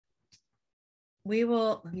we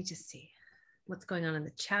will, let me just see what's going on in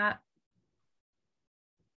the chat.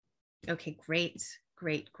 Okay, great.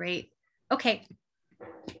 Okay.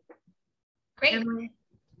 Great. Emily.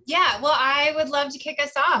 Yeah, well, I would love to kick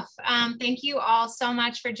us off. Thank you all so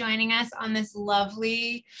much for joining us on this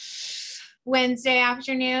lovely Wednesday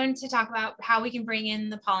afternoon to talk about how we can bring in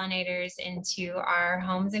the pollinators into our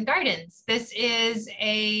homes and gardens. This is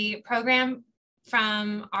a program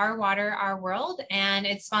from Our Water, Our World, and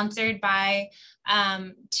it's sponsored by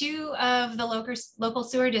two of the local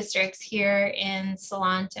sewer districts here in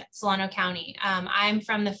Solano County. I'm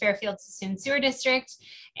from the Fairfield-Sassoon Sewer District,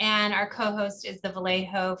 and our co-host is the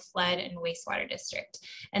Vallejo Flood and Wastewater District.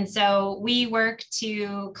 And so we work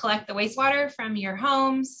to collect the wastewater from your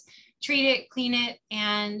homes, treat it, clean it,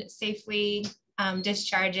 and safely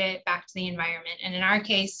discharge it back to the environment. And in our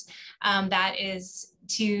case, that is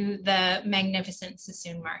to the magnificent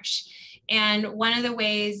Sassoon Marsh. And one of the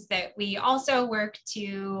ways that we also work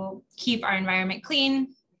to keep our environment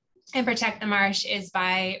clean and protect the marsh is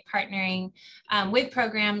by partnering with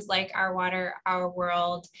programs like Our Water, Our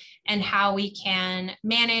World, and how we can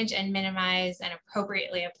manage and minimize and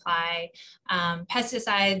appropriately apply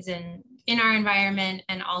pesticides in our environment,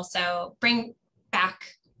 and also bring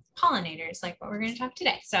back pollinators like what we're going to talk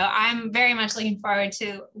today. So I'm very much looking forward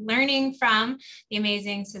to learning from the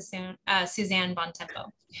amazing Suzanne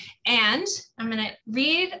Bontempo. And I'm going to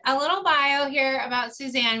read a little bio here about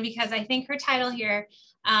Suzanne, because I think her title here,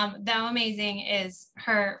 though amazing, is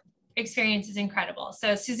her experience is incredible.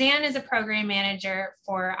 So Suzanne is a program manager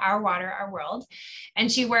for Our Water, Our World,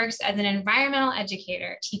 and she works as an environmental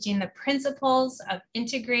educator, teaching the principles of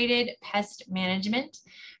integrated pest management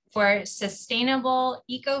for sustainable,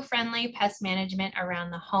 eco-friendly pest management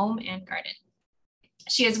around the home and garden.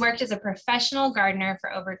 She has worked as a professional gardener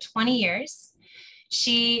for over 20 years.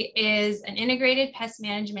 She is an integrated pest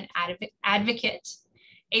management advocate,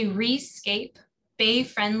 a Rescape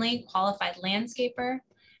Bay-friendly qualified landscaper,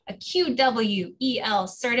 a QWEL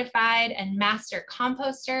certified and master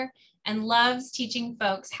composter, and loves teaching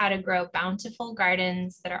folks how to grow bountiful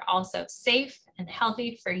gardens that are also safe and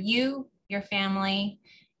healthy for you, your family,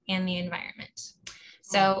 and the environment.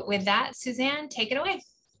 So with that, Suzanne, take it away.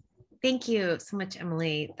 Thank you so much,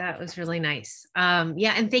 Emily. That was really nice.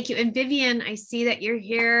 Yeah, and thank you. And Vivian, I see that you're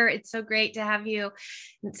here. It's so great to have you.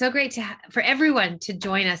 It's so great for everyone to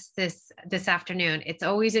join us this afternoon. It's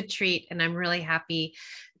always a treat, and I'm really happy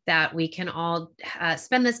that we can all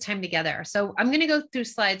spend this time together. So I'm going to go through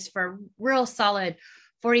slides for a real solid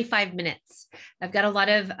 45 minutes. I've got a lot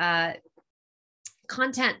of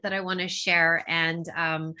content that I want to share, and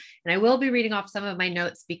I will be reading off some of my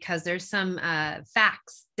notes because there's some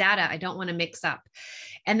facts, data I don't want to mix up.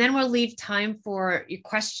 And then we'll leave time for your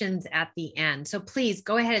questions at the end. So please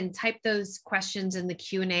go ahead and type those questions in the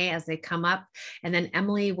Q&A as they come up, and then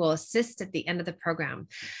Emily will assist at the end of the program.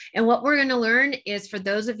 And what we're going to learn is, for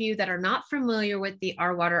those of you that are not familiar with the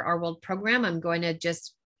Our Water, Our World program, I'm going to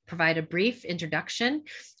just provide a brief introduction,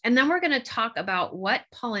 and then we're going to talk about what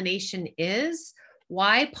pollination is,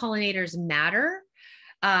 why pollinators matter,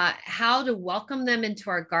 how to welcome them into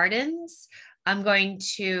our gardens. I'm going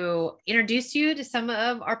to introduce you to some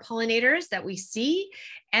of our pollinators that we see,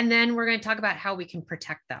 and then we're going to talk about how we can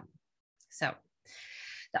protect them. So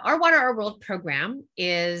the Our Water, Our World program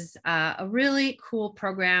is a really cool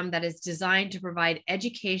program that is designed to provide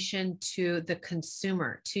education to the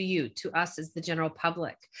consumer, to you, to us as the general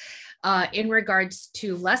public, in regards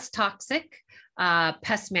to less toxic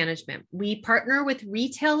pest management. We partner with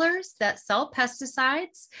retailers that sell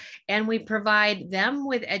pesticides, and we provide them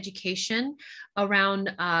with education around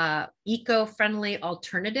eco-friendly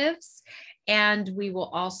alternatives. And we will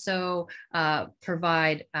also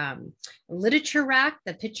provide a literature rack,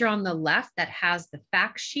 the picture on the left that has the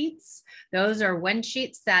fact sheets. Those are one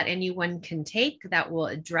sheets that anyone can take that will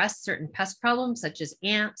address certain pest problems such as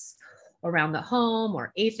ants around the home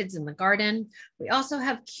or aphids in the garden. We also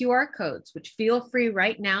have QR codes, which feel free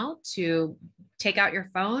right now to take out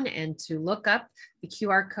your phone and to look up the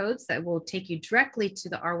QR codes that will take you directly to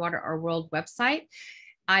the Our Water, Our World website,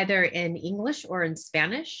 either in English or in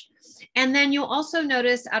Spanish. And then you'll also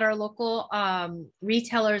notice at our local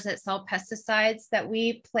retailers that sell pesticides that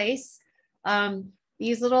we place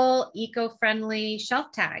these little eco-friendly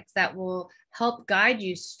shelf tags that will help guide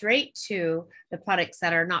you straight to the products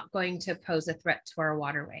that are not going to pose a threat to our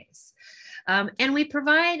waterways. And we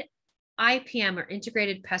provide IPM, or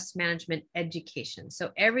integrated pest management education.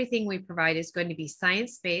 So everything we provide is going to be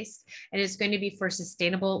science-based, and it's going to be for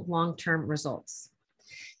sustainable long-term results.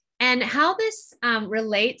 And how this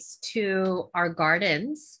relates to our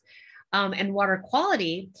gardens, and water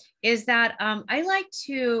quality is that I like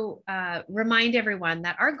to remind everyone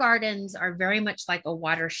that our gardens are very much like a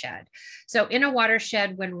watershed. So in a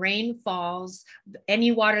watershed, when rain falls,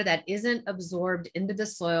 any water that isn't absorbed into the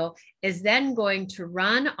soil is then going to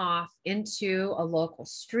run off into a local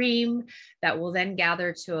stream that will then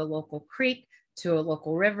gather to a local creek, to a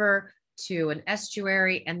local river, to an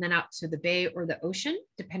estuary, and then out to the bay or the ocean,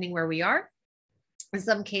 depending where we are. In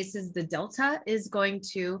some cases, the delta is going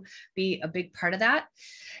to be a big part of that.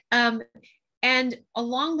 And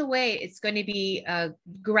along the way, it's going to be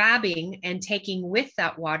grabbing and taking with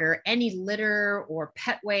that water any litter or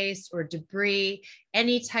pet waste or debris,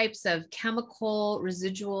 any types of chemical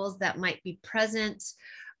residuals that might be present,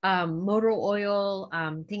 motor oil,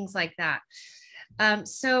 things like that.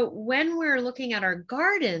 So when we're looking at our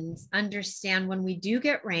gardens, understand when we do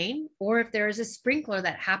get rain, or if there is a sprinkler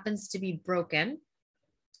that happens to be broken,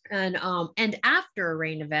 and after a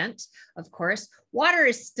rain event, of course, water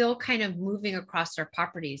is still kind of moving across our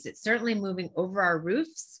properties. It's certainly moving over our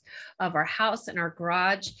roofs of our house and our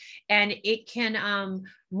garage, and it can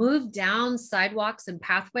move down sidewalks and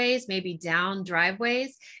pathways, maybe down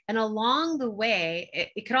driveways. And along the way,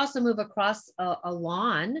 it could also move across a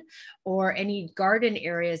lawn or any garden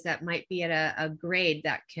areas that might be at a grade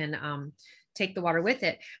that can take the water with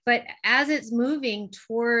it. But as it's moving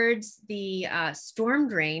towards the storm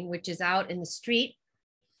drain, which is out in the street,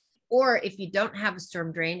 or if you don't have a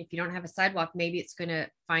storm drain, if you don't have a sidewalk, maybe it's going to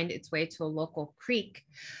find its way to a local creek.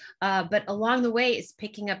 But along the way, it's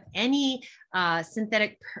picking up any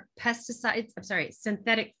synthetic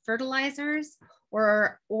fertilizers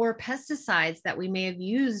or pesticides that we may have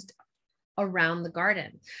used around the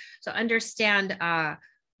garden. So understand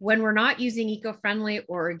when we're not using eco-friendly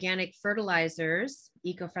or organic fertilizers,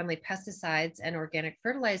 eco-friendly pesticides and organic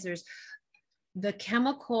fertilizers, the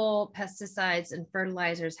chemical pesticides and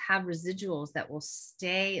fertilizers have residuals that will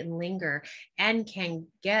stay and linger and can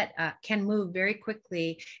move very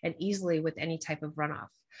quickly and easily with any type of runoff.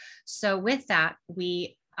 So with that,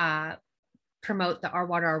 we promote the Our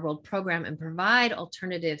Water, Our World program and provide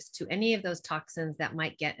alternatives to any of those toxins that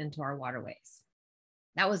might get into our waterways.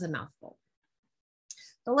 That was a mouthful.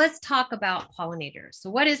 So let's talk about pollinators.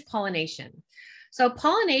 So what is pollination? So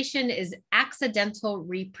pollination is accidental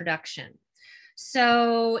reproduction.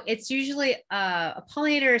 So it's usually a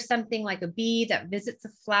pollinator is something like a bee that visits a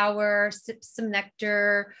flower, sips some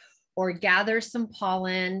nectar, or gathers some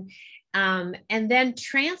pollen, and then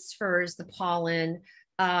transfers the pollen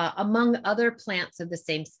among other plants of the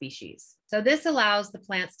same species. So this allows the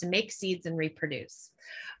plants to make seeds and reproduce.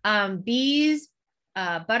 Bees,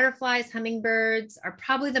 butterflies, hummingbirds are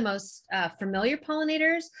probably the most familiar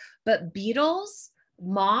pollinators, but beetles,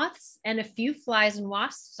 moths, and a few flies and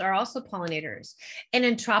wasps are also pollinators. And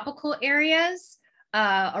in tropical areas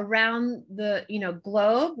around the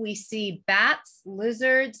globe, we see bats,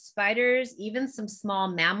 lizards, spiders, even some small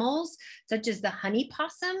mammals, such as the honey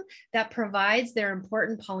possum, that provides their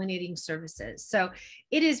important pollinating services. So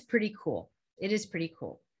it is pretty cool. It is pretty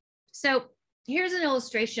cool. So here's an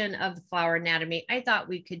illustration of the flower anatomy. I thought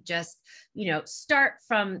we could just, start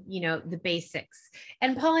from, the basics.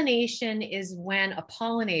 And pollination is when a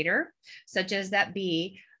pollinator, such as that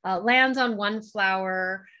bee, lands on one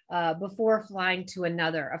flower before flying to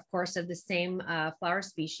another, of course, of the same flower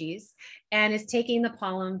species, and is taking the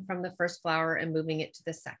pollen from the first flower and moving it to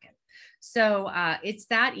the second. So it's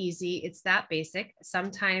that easy, it's that basic.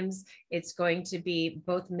 Sometimes it's going to be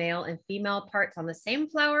both male and female parts on the same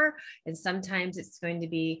flower, and sometimes it's going to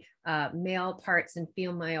be male parts and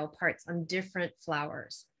female parts on different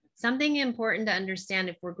flowers. Something important to understand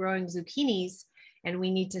if we're growing zucchinis and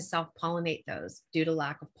we need to self-pollinate those due to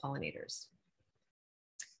lack of pollinators.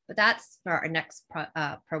 But that's for our next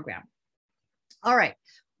program. All right,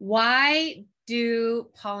 why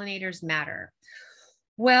do pollinators matter?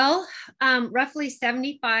 Well, roughly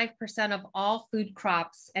 75% of all food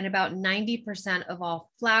crops and about 90% of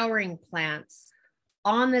all flowering plants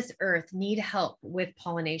on this earth need help with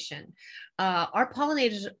pollination. Our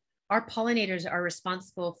pollinators are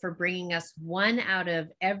responsible for bringing us 1 out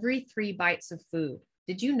of every 3 bites of food.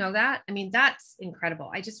 Did you know that? I mean, that's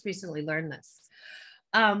incredible. I just recently learned this.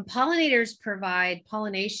 Pollinators provide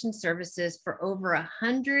pollination services for over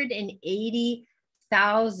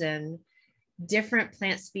 180,000 different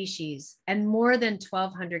plant species and more than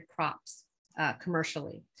 1,200 crops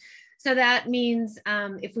commercially. So that means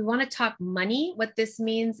if we want to talk money, what this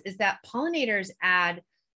means is that pollinators add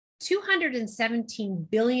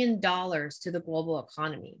 $217 billion to the global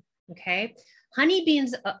economy, okay?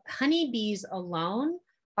 Honeybees alone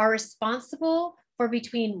are responsible for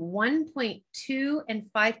between $1.2 and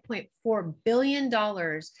 $5.4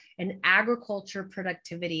 billion in agriculture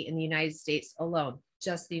productivity in the United States alone,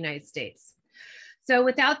 just the United States. So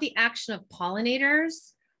without the action of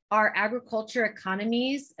pollinators, our agriculture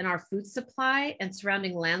economies and our food supply and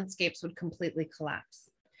surrounding landscapes would completely collapse.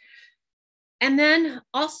 And then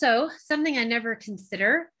also something I never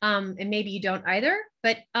consider, and maybe you don't either,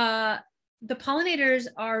 but the pollinators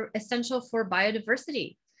are essential for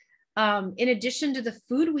biodiversity. In addition to the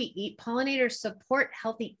food we eat, pollinators support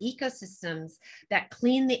healthy ecosystems that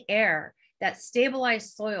clean the air, that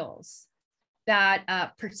stabilize soils,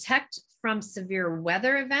 that protect from severe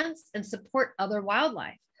weather events and support other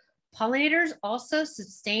wildlife. Pollinators also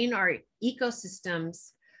sustain our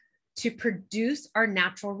ecosystems to produce our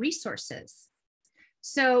natural resources.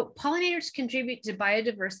 So pollinators contribute to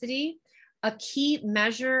biodiversity, a key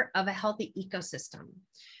measure of a healthy ecosystem.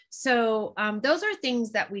 So those are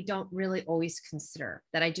things that we don't really always consider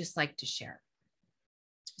that I just like to share.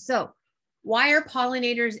 So why are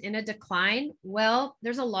pollinators in a decline? Well,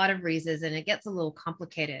 there's a lot of reasons and it gets a little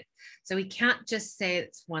complicated. So we can't just say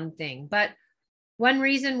it's one thing, but one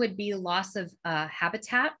reason would be loss of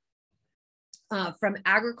habitat from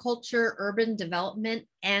agriculture, urban development,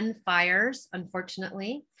 and fires,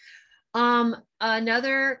 unfortunately.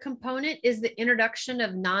 Another component is the introduction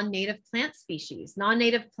of non-native plant species.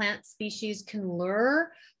 Non-native plant species can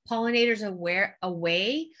lure pollinators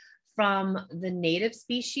away from the native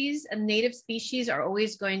species, and native species are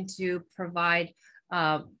always going to provide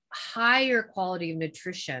higher quality of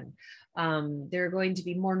nutrition. They're going to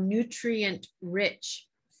be more nutrient rich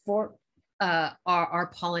for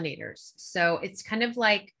our pollinators. So it's kind of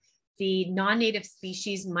like the non-native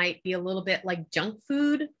species might be a little bit like junk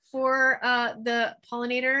food for the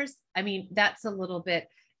pollinators. I mean, that's a little bit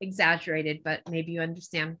exaggerated, but maybe you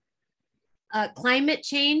understand. Climate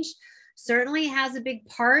change certainly has a big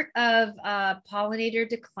part of pollinator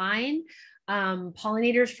decline.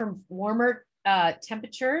 Pollinators from warmer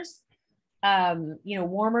temperatures,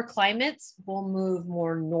 warmer climates will move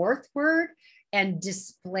more northward and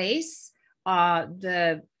displace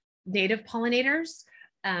the native pollinators.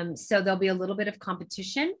 So there'll be a little bit of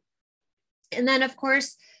competition. And then of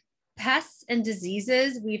course, pests and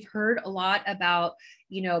diseases. We've heard a lot about,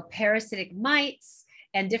 parasitic mites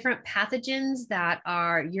and different pathogens that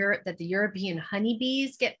the European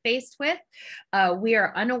honeybees get faced with. We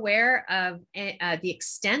are unaware of the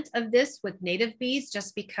extent of this with native bees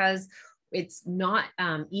just because it's not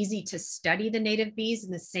easy to study the native bees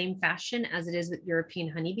in the same fashion as it is with European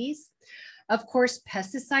honeybees. Of course,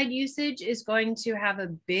 pesticide usage is going to have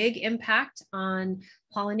a big impact on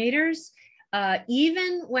pollinators.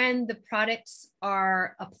 Even when the products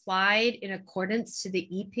are applied in accordance to the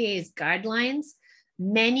EPA's guidelines,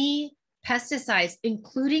 many pesticides,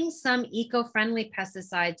 including some eco-friendly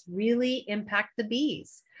pesticides, really impact the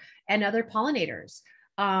bees and other pollinators.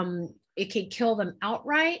 It can kill them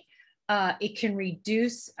outright. It can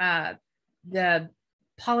reduce the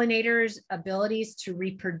pollinators' abilities to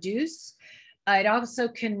reproduce. It also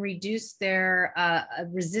can reduce their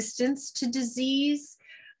resistance to disease,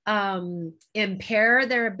 impair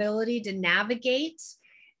their ability to navigate,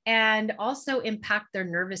 and also impact their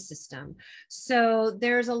nervous system. So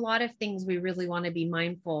there's a lot of things we really want to be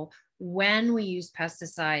mindful when we use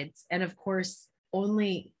pesticides. And of course,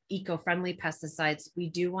 only eco-friendly pesticides. We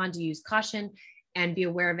do want to use caution and be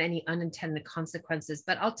aware of any unintended consequences,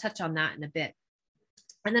 but I'll touch on that in a bit.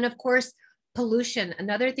 And then of course, pollution.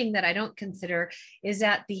 Another thing that I don't consider is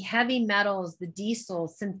that the heavy metals, the diesel,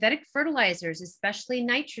 synthetic fertilizers, especially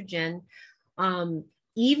nitrogen,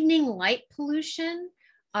 evening light pollution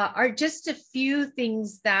are just a few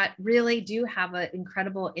things that really do have an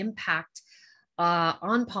incredible impact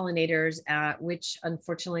on pollinators, which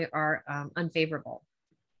unfortunately are unfavorable.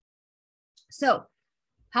 So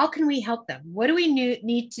how can we help them? What do we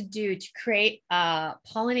need to do to create a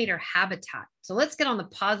pollinator habitat? So let's get on the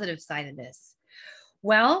positive side of this.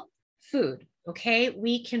 Well, food, okay?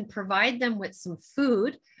 We can provide them with some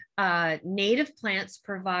food. Native plants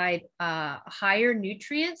provide higher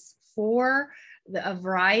nutrients for a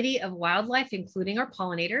variety of wildlife, including our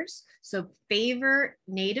pollinators. So favor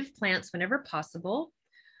native plants whenever possible.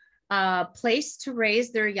 Place to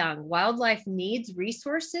raise their young. Wildlife needs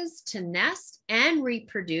resources to nest and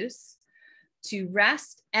reproduce, to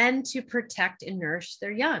rest, and to protect and nourish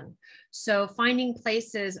their young. So finding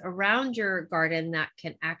places around your garden that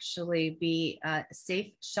can actually be a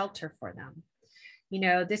safe shelter for them.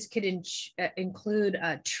 This could include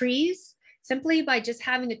trees. Simply by just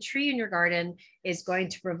having a tree in your garden is going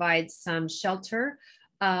to provide some shelter.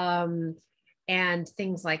 And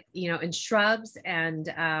things like, and shrubs and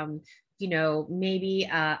you know, maybe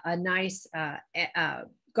a nice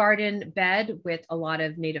garden bed with a lot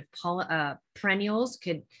of native perennials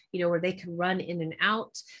could, you know, where they could run in and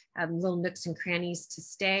out, little nooks and crannies to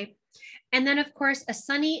stay. And then of course, a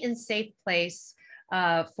sunny and safe place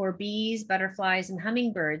for bees, butterflies, and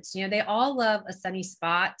hummingbirds. You know, they all love a sunny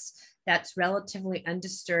spot that's relatively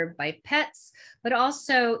undisturbed by pets. But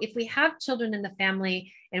also, if we have children in the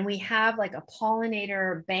family and we have like a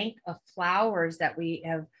pollinator bank of flowers that we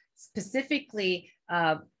have specifically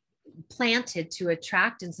planted to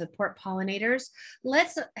attract and support pollinators,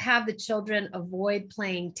 let's have the children avoid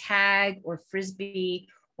playing tag or frisbee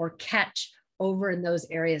or catch over in those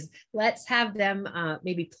areas. Let's have them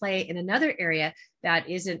maybe play in another area that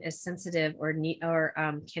isn't as sensitive or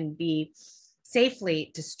can be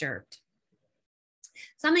safely disturbed.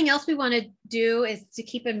 Something else we want to do is to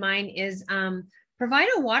keep in mind is provide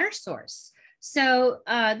a water source. So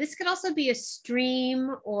this could also be a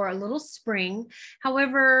stream or a little spring.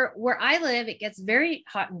 However, where I live, it gets very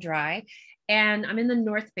hot and dry, and I'm in the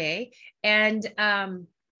North Bay, and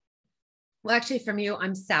well, actually from you,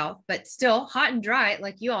 I'm south, but still hot and dry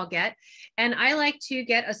like you all get. And I like to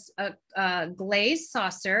get a glazed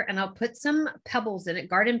saucer, and I'll put some pebbles in it,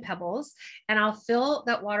 garden pebbles, and I'll fill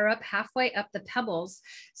that water up halfway up the pebbles.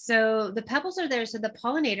 So the pebbles are there so the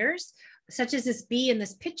pollinators, such as this bee in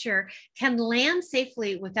this picture, can land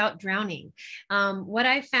safely without drowning. What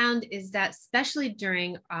I found is that especially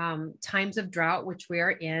during times of drought, which we are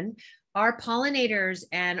in, our pollinators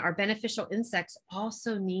and our beneficial insects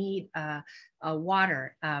also need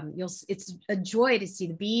water. It's a joy to see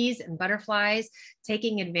the bees and butterflies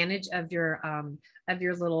taking advantage of your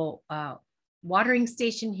little watering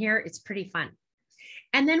station here. It's pretty fun.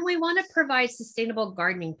 And then we want to provide sustainable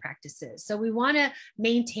gardening practices. So we want to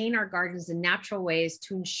maintain our gardens in natural ways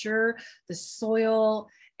to ensure the soil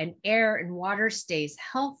and air and water stays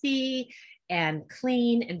healthy and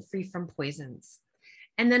clean and free from poisons.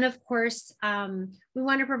 And then of course, we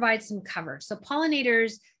want to provide some cover. So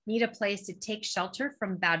pollinators need a place to take shelter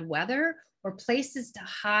from bad weather or places to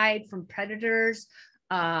hide from predators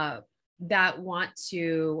that want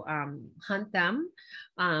to hunt them,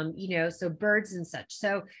 you know, so birds and such.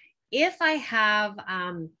 So if I have,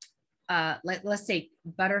 let's say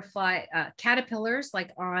butterfly caterpillars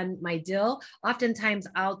like on my dill, oftentimes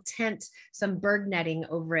I'll tent some bird netting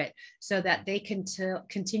over it so that they can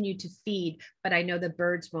continue to feed, but I know the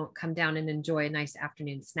birds won't come down and enjoy a nice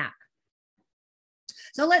afternoon snack.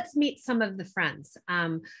 So let's meet some of the friends,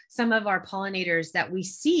 some of our pollinators that we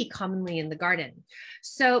see commonly in the garden.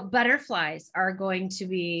 So butterflies are going to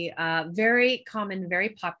be very common, very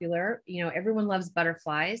popular. You know, everyone loves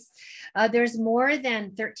butterflies. There's more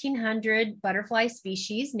than 1,300 butterfly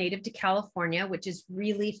species native to California, which is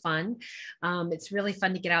really fun. It's really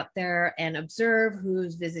fun to get out there and observe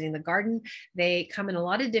who's visiting the garden. They come in a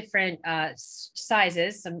lot of different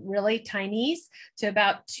sizes, some really tinies to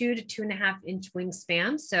about 2 to 2.5 inch wingspan.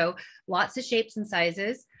 So lots of shapes and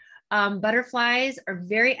sizes. Butterflies are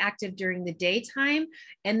very active during the daytime,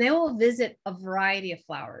 and they will visit a variety of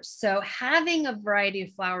flowers. So having a variety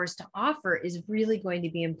of flowers to offer is really going to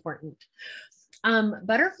be important.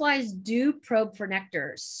 Butterflies do probe for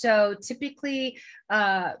nectar. So typically,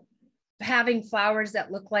 having flowers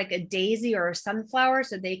that look like a daisy or a sunflower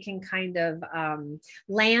so they can kind of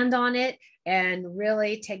land on it and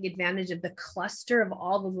really take advantage of the cluster of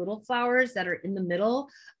all the little flowers that are in the middle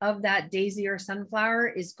of that daisy or sunflower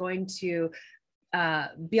is going to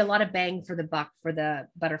be a lot of bang for the buck for the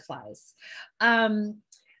butterflies. And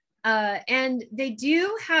they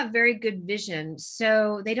do have very good vision,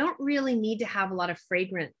 so they don't really need to have a lot of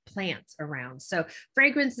fragrant plants around. So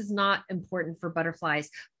fragrance is not important for butterflies,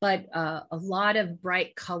 but a lot of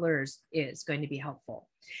bright colors is going to be helpful.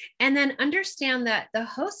 And then understand that the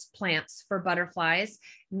host plants for butterflies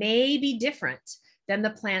may be different than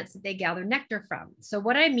the plants that they gather nectar from. So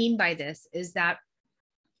what I mean by this is that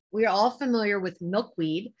we're all familiar with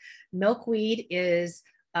milkweed. Milkweed is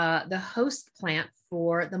the host plant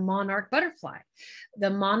for the monarch butterfly.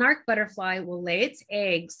 The monarch butterfly will lay its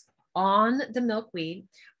eggs on the milkweed.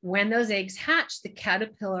 When those eggs hatch, the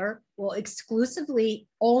caterpillar will exclusively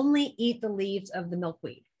only eat the leaves of the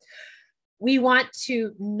milkweed. We want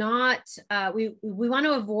to not, we want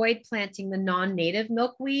to avoid planting the non-native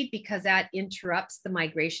milkweed because that interrupts the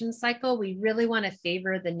migration cycle. We really want to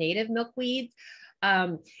favor the native milkweed.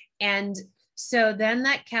 And so then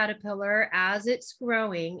that caterpillar, as it's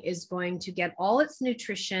growing, is going to get all its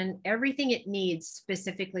nutrition, everything it needs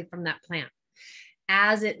specifically from that plant.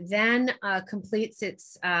 As it then completes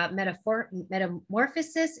its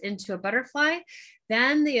metamorphosis into a butterfly,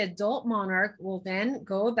 then the adult monarch will then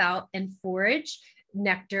go about and forage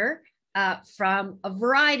nectar from a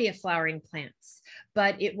variety of flowering plants,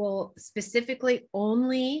 but it will specifically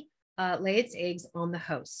only lay its eggs on the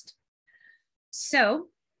host. So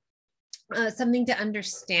something to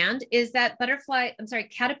understand is that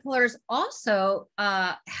caterpillars also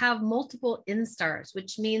have multiple instars,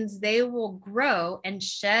 which means they will grow and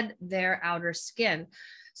shed their outer skin.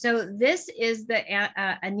 So this is the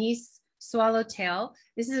anise swallowtail.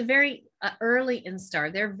 This is a very early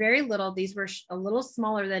instar. They're very little. These were a little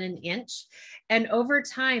smaller than an inch. And over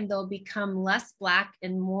time, they'll become less black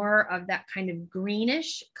and more of that kind of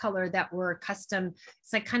greenish color that we're accustomed.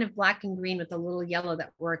 It's like kind of black and green with a little yellow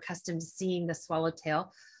that we're accustomed to seeing the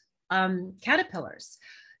swallowtail caterpillars.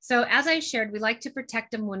 So as I shared, we like to protect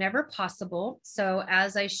them whenever possible. So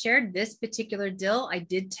as I shared this particular dill, I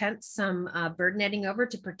did tent some bird netting over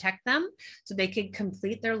to protect them so they could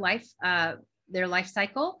complete their life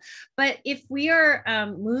cycle. But if we are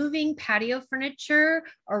moving patio furniture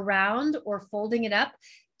around or folding it up,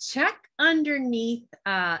 check underneath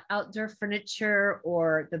outdoor furniture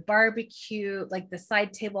or the barbecue, like the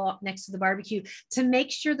side table next to the barbecue, to make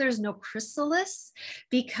sure there's no chrysalis,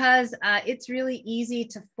 because it's really easy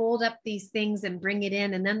to fold up these things and bring it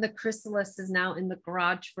in, and then the chrysalis is now in the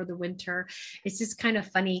garage for the winter. It's just kind of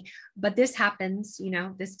funny, but this happens, you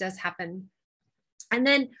know, this does happen. And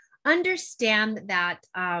then understand that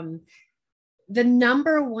the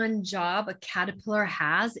number one job a caterpillar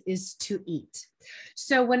has is to eat.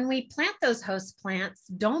 So when we plant those host plants,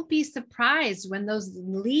 don't be surprised when those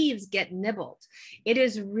leaves get nibbled. It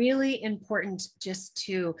is really important just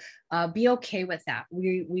to be okay with that.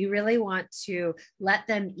 We really want to let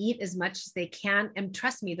them eat as much as they can. And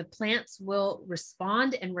trust me, the plants will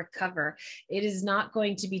respond and recover. It is not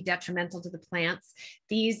going to be detrimental to the plants.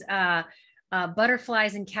 These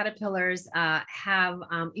butterflies and caterpillars have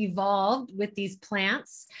evolved with these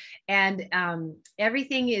plants, and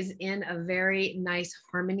everything is in a very nice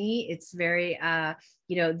harmony. It's very,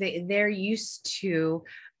 you know, they're used to,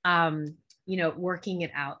 you know, working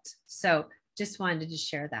it out. So just wanted to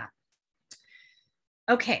share that.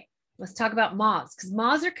 Okay, let's talk about moths, because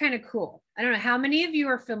moths are kind of cool. I don't know how many of you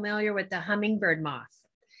are familiar with the hummingbird moth.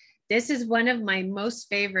 This is one of my most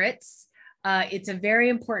favorites. It's a very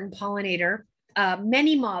important pollinator.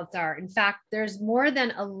 Many moths are. In fact, there's more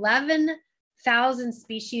than 11,000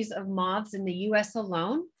 species of moths in the US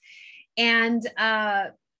alone. And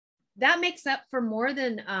that makes up for more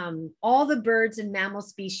than all the birds and mammal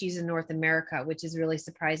species in North America, which is really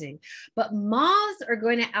surprising. But moths are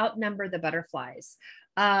going to outnumber the butterflies.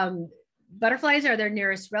 Butterflies are their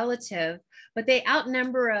nearest relative, but they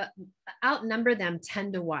outnumber them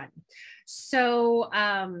 10 to 1. So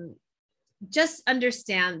just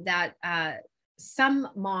understand that some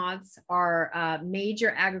moths are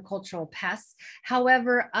major agricultural pests.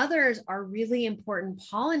 However, others are really important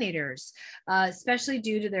pollinators, especially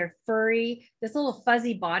due to their furry, this little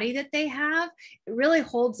fuzzy body that they have. It really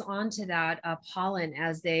holds on to that pollen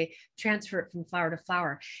as they transfer it from flower to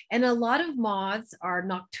flower. And a lot of moths are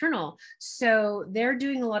nocturnal, so they're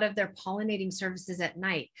doing a lot of their pollinating services at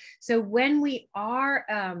night. So when we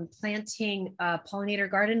are planting a pollinator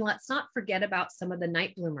garden, let's not forget about some of the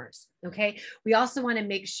night bloomers, okay? We also want to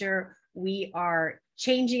make sure we are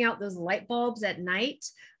changing out those light bulbs at night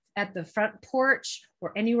at the front porch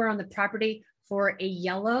or anywhere on the property for a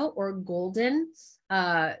yellow or golden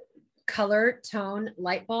color tone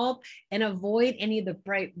light bulb, and avoid any of the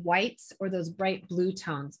bright whites or those bright blue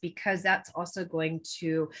tones, because that's also going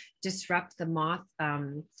to disrupt the moth,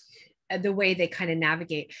 the way they kind of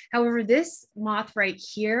navigate. However, this moth right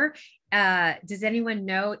here, does anyone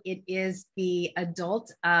know it is the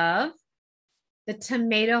adult of the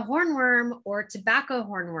tomato hornworm or tobacco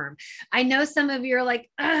hornworm? I know some of you are like,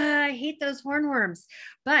 I hate those hornworms,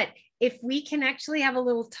 but if we can actually have a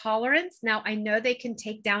little tolerance, now I know they can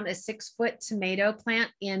take down a 6-foot tomato plant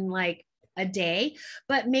in like a day,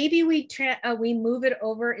 but maybe we move it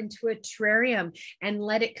over into a terrarium and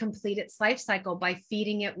let it complete its life cycle by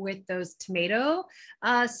feeding it with those tomato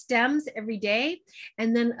stems every day,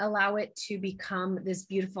 and then allow it to become this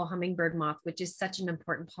beautiful hummingbird moth, which is such an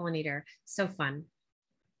important pollinator. So fun.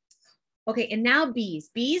 Okay, and now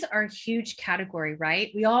bees. Bees are a huge category,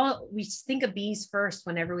 right? We think of bees first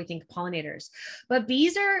whenever we think pollinators, but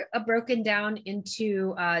bees are broken down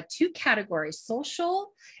into 2 categories: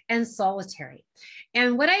 social and solitary.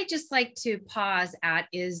 And what I just like to pause at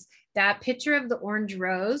is that picture of the orange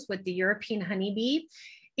rose with the European honeybee.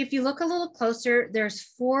 if you look a little closer, there's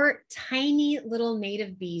 4 tiny little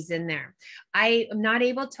native bees in there. I am not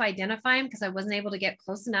able to identify them because I wasn't able to get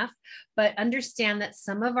close enough, but understand that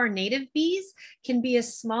some of our native bees can be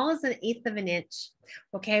as small as 1/8 of an inch.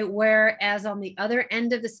 Okay, whereas on the other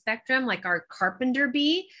end of the spectrum, like our carpenter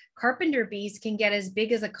bees can get as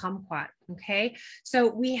big as a kumquat. Okay, so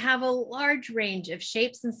we have a large range of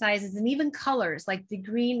shapes and sizes and even colors, like the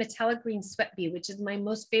green, metallic green sweat bee, which is my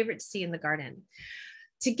most favorite to see in the garden.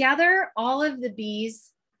 Together, all of the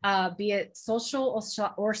bees, be it social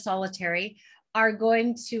or solitary, are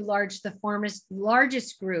going to form the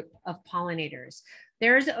largest group of pollinators.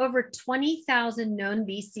 There's over 20,000 known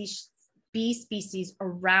bee species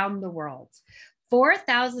around the world.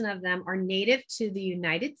 4,000 of them are native to the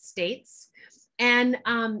United States, and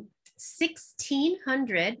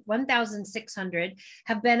 1,600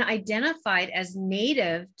 have been identified as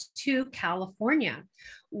native to California,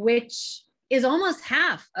 which is almost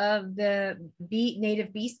half of the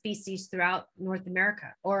native bee species throughout North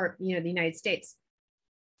America, or the United States.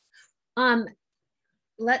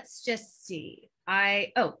 Let's just see.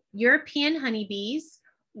 European honeybees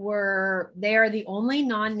they are the only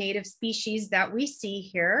non-native species that we see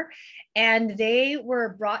here, and they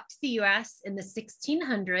were brought to the US in the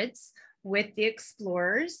 1600s with the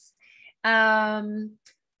explorers.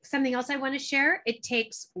 Something else I want to share, it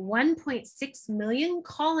takes 1.6 million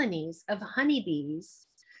colonies of honeybees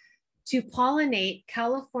to pollinate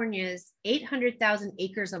California's 800,000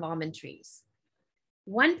 acres of almond trees.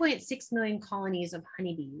 1.6 million colonies of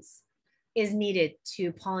honeybees is needed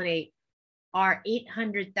to pollinate our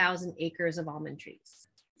 800,000 acres of almond trees.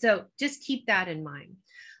 So just keep that in mind.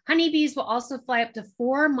 Honeybees will also fly up to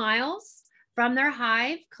 4 miles from their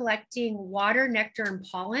hive, collecting water, nectar, and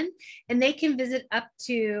pollen, and they can visit up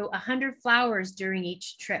to 100 flowers during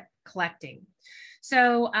each trip collecting.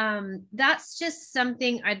 So that's just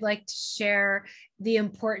something I'd like to share, the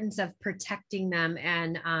importance of protecting them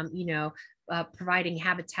and, providing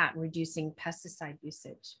habitat and reducing pesticide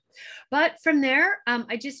usage. But from there,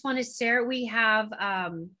 I just want to share, we have,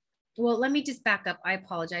 well, let me just back up. I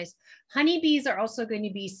apologize. Honeybees are also going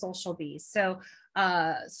to be social bees. So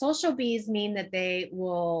social bees mean that they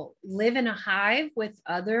will live in a hive with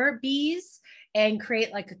other bees and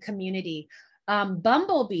create like a community.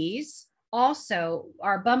 Bumblebees are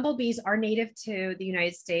native to the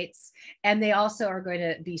United States, and they also are going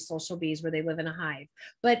to be social bees where they live in a hive.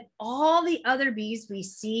 But all the other bees we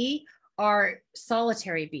see are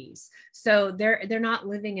solitary bees. So they're not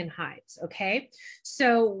living in hives, okay?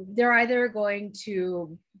 So they're either going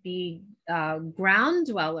to be ground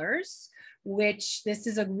dwellers, which this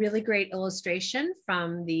is a really great illustration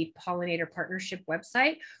from the Pollinator Partnership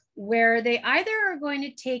website, where they either are going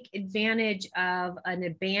to take advantage of an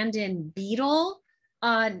abandoned beetle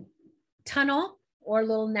tunnel or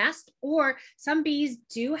little nest, or some bees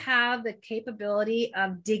do have the capability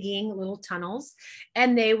of digging little tunnels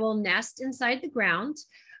and they will nest inside the ground.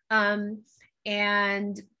 And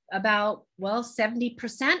about,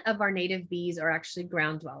 70% of our native bees are actually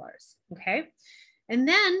ground dwellers, okay? And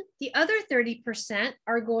then the other 30%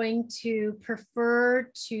 are going to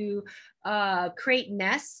prefer to create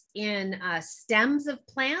nests in stems of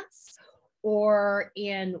plants or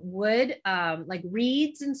in wood, like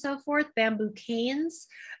reeds and so forth, bamboo canes.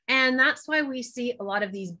 And that's why we see a lot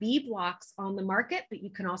of these bee blocks on the market, but you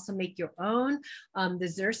can also make your own. The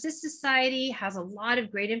Xerces Society has a lot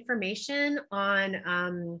of great information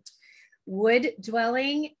on wood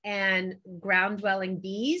dwelling and ground dwelling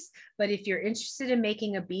bees. But if you're interested in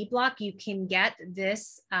making a bee block, you can get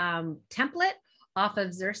this template off of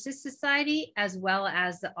Xerces Society as well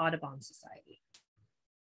as the Audubon Society.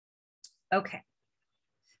 Okay.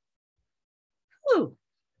 Whew.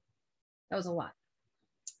 That was a lot.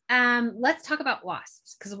 Let's talk about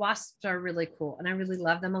wasps, because wasps are really cool and I really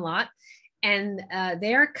love them a lot. And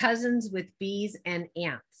they're cousins with bees and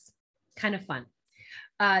ants. Kind of fun.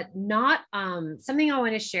 Something I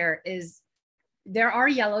want to share is there are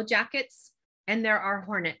yellow jackets and there are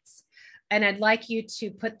hornets. And I'd like you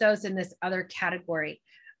to put those in this other category.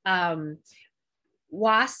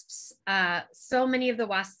 Wasps, so many of the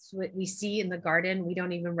wasps we see in the garden, we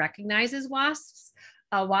don't even recognize as wasps.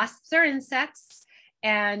 Wasps are insects,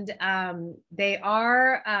 and they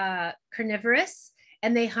are carnivorous,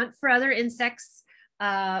 and they hunt for other insects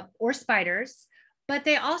or spiders, but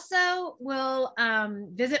they also will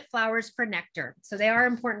visit flowers for nectar. So they are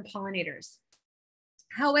important pollinators.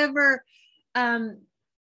 However,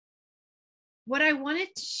 what I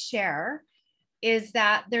wanted to share is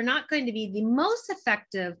that they're not going to be the most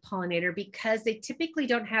effective pollinator because they typically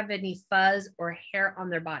don't have any fuzz or hair on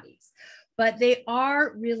their bodies. but they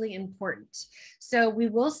are really important. So we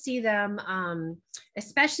will see them,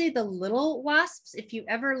 especially the little wasps. If you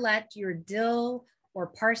ever let your dill or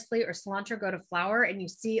parsley or cilantro go to flower and you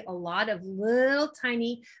see a lot of little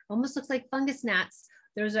tiny, almost looks like fungus gnats,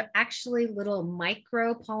 those are actually little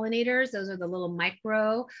micro pollinators. Those are the little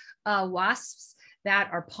micro wasps that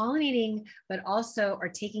are pollinating, but also are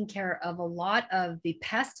taking care of a lot of the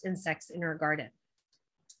pest insects in our garden.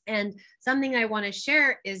 And something I want to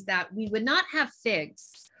share is that we would not have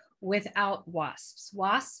figs without wasps.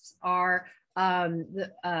 Wasps are the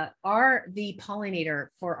pollinator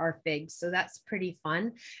for our figs. So that's pretty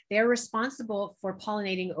fun. They're responsible for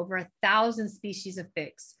pollinating over 1,000 species of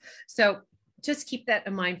figs. So just keep that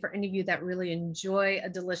in mind for any of you that really enjoy a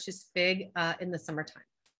delicious fig in the summertime.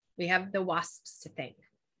 We have the wasps to thank.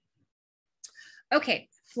 Okay,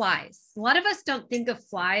 flies. A lot of us don't think of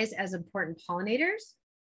flies as important pollinators,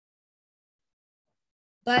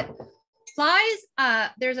 but flies,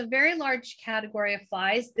 there's a very large category of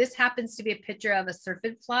flies. This happens to be a picture of a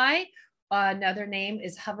syrphid fly. Another name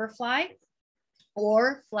is hoverfly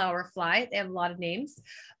or flower fly. They have a lot of names.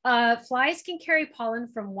 Flies can carry pollen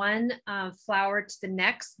from one flower to the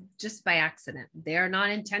next just by accident. They are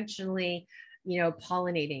not intentionally,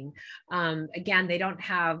 pollinating. Again, they don't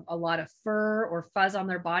have a lot of fur or fuzz on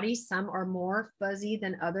their body. Some are more fuzzy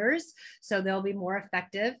than others, so they'll be more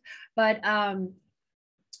effective. But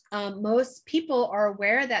most people are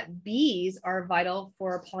aware that bees are vital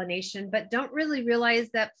for pollination, but don't really realize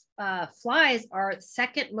that flies are the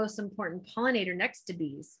second most important pollinator next to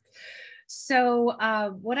bees. So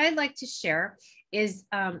what I'd like to share is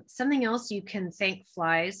something else you can thank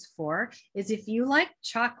flies for is if you like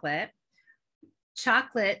chocolate,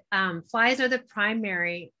 flies are the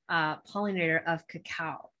primary pollinator of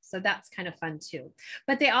cacao. So that's kind of fun too.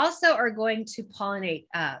 But they also are going to pollinate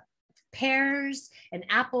pears and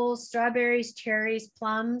apples, strawberries, cherries,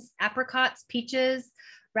 plums, apricots, peaches,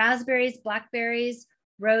 raspberries, blackberries,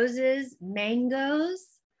 roses, mangoes,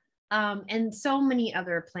 and so many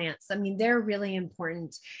other plants. I mean, they're really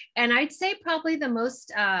important. And I'd say probably the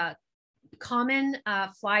most common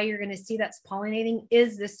fly you're going to see that's pollinating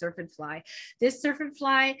is this syrphid fly. This syrphid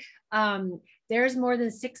fly, there's more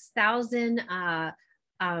than 6,000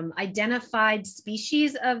 identified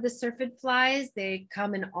species of the syrphid flies. They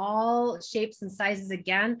come in all shapes and sizes,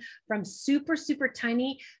 again, from super, super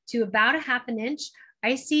tiny to about 1/2 inch.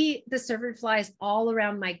 I see the syrphid flies all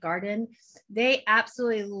around my garden. They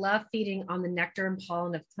absolutely love feeding on the nectar and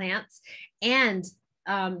pollen of plants, and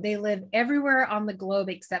they live everywhere on the globe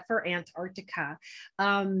except for Antarctica.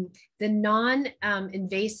 The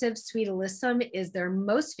non-invasive sweet alyssum is their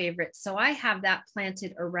most favorite. So I have that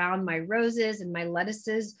planted around my roses and my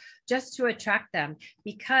lettuces just to attract them,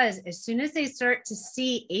 because as soon as they start to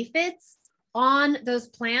see aphids on those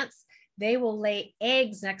plants, they will lay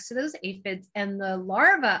eggs next to those aphids, and the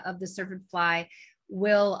larva of the syrphid fly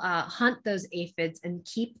will hunt those aphids and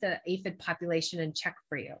keep the aphid population in check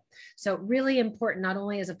for you. So really important, not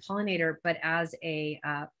only as a pollinator, but as a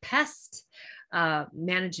pest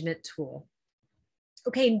management tool.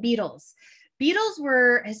 Okay, and beetles. Beetles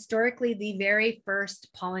were historically the very first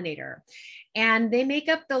pollinator, and they make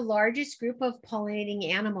up the largest group of pollinating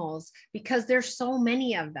animals because there's so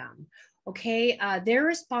many of them. Okay, they're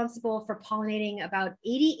responsible for pollinating about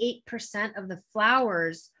 88% of the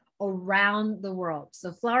flowers around the world.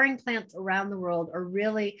 So flowering plants around the world are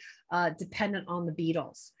really dependent on the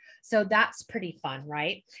beetles. So that's pretty fun,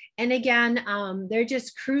 right? And again, they're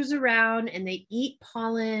just cruise around and they eat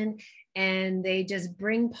pollen and they just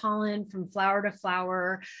bring pollen from flower to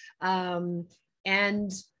flower.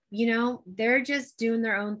 And they're just doing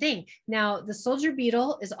their own thing. Now, the soldier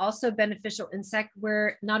beetle is also a beneficial insect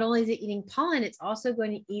where not only is it eating pollen, it's also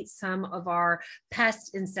going to eat some of our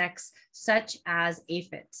pest insects, such as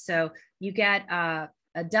aphids. So you get a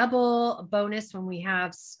double bonus when we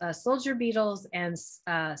have soldier beetles and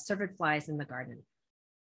syrphid flies in the garden.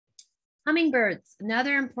 Hummingbirds,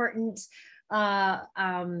 another important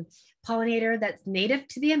pollinator that's native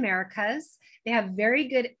to the Americas. They have very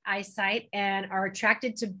good eyesight and are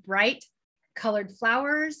attracted to bright colored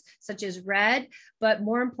flowers such as red, but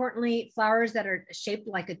more importantly, flowers that are shaped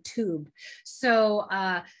like a tube. So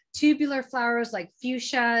tubular flowers like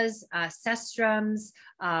fuchsias, cestrums,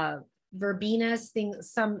 verbenas,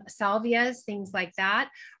 things, some salvias, things like that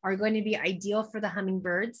are going to be ideal for the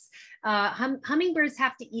hummingbirds. Hummingbirds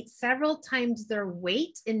have to eat several times their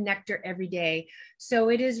weight in nectar every day. So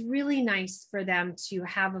it is really nice for them to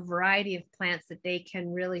have a variety of plants that they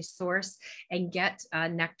can really source and get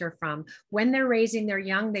nectar from. When they're raising their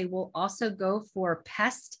young, they will also go for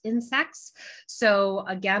pest insects. So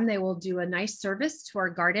again, they will do a nice service to our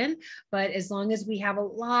garden, but as long as we have a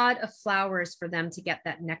lot of flowers for them to get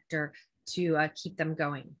that nectar to keep them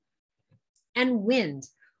going. And wind.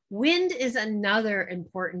 Wind is another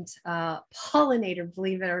important pollinator,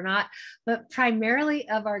 believe it or not, but primarily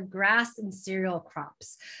of our grass and cereal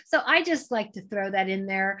crops. So I just like to throw that in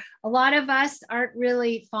there. A lot of us aren't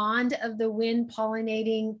really fond of the wind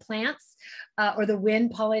pollinating plants or the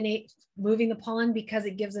wind moving the pollen because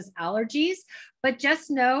it gives us allergies. But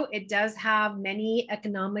just know it does have many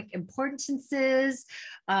economic importances,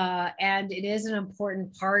 and it is an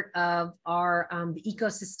important part of our the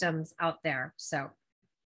ecosystems out there. So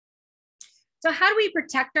how do we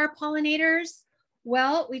protect our pollinators?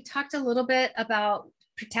 Well, we talked a little bit about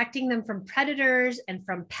protecting them from predators and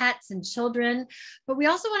from pets and children, but we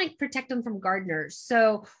also want to protect them from gardeners.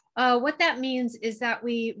 So what that means is that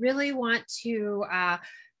we really want to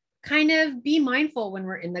kind of be mindful when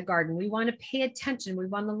we're in the garden. We want to pay attention. We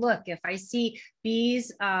want to look. If I see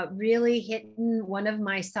bees really hitting one of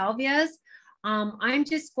my salvias, I'm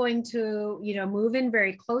just going to, move in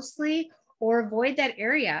very closely or avoid that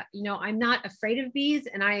area. I'm not afraid of bees,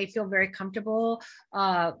 and I feel very comfortable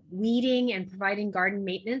weeding and providing garden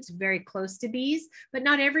maintenance very close to bees, but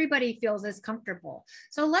not everybody feels as comfortable.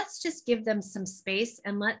 So let's just give them some space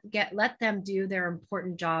and let them do their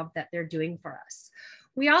important job that they're doing for us.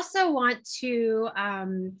 We also want to,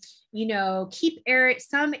 keep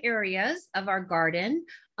some areas of our garden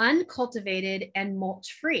uncultivated and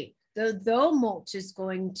mulch free. Though mulch is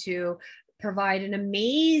going to provide an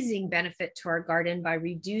amazing benefit to our garden by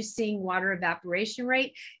reducing water evaporation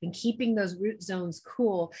rate and keeping those root zones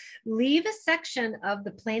cool, leave a section of the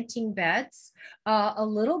planting beds a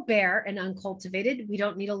little bare and uncultivated. We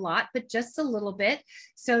don't need a lot, but just a little bit,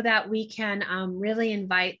 so that we can really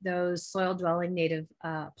invite those soil dwelling native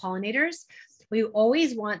pollinators. We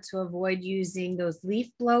always want to avoid using those leaf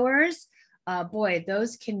blowers. Boy,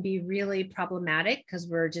 those can be really problematic because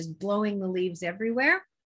we're just blowing the leaves everywhere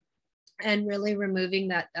and really removing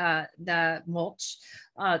that the mulch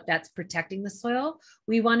that's protecting the soil.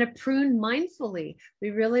 We want to prune mindfully.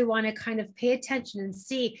 We really want to kind of pay attention and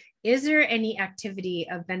see, is there any activity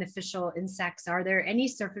of beneficial insects? Are there any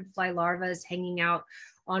syrphid fly larvae hanging out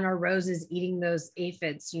on our roses eating those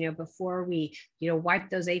aphids, before we, wipe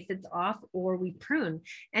those aphids off or we prune.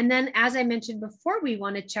 And then, as I mentioned before, we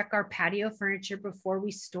want to check our patio furniture before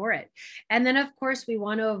we store it. And then, of course, we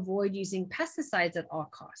want to avoid using pesticides at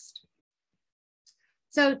all costs.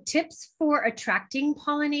 So tips for attracting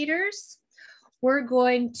pollinators: we're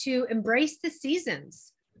going to embrace the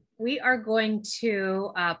seasons. We are going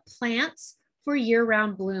to plant for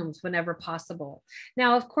year-round blooms whenever possible.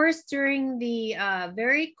 Now, of course, during the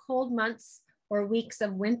very cold months or weeks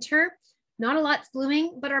of winter, not a lot's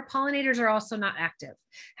blooming, but our pollinators are also not active.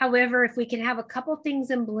 However, if we can have a couple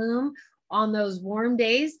things in bloom on those warm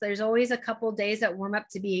days, there's always a couple days that warm up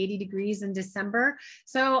to be 80 degrees in December.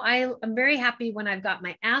 So I'm very happy when I've got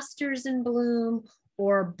my asters in bloom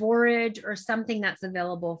or borage or something that's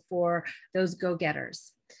available for those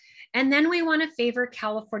go-getters. And then we want to favor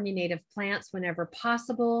California native plants whenever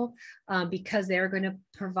possible, because they're going to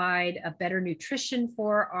provide a better nutrition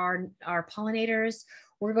for our pollinators.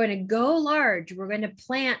 We're going to go large. We're going to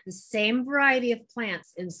plant the same variety of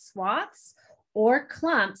plants in swaths or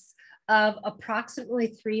clumps of approximately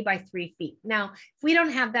 3 by 3 feet. Now, if we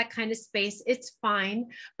don't have that kind of space, it's fine,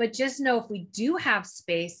 but just know if we do have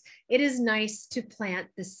space, it is nice to plant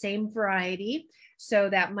the same variety. So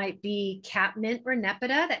that might be catmint or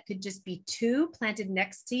nepeta. That could just be 2 planted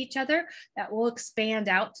next to each other that will expand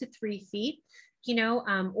out to 3 feet,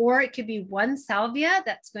 or it could be 1 salvia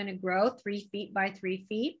that's going to grow 3 feet by 3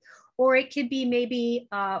 feet, or it could be maybe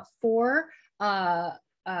 4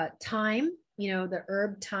 thyme, the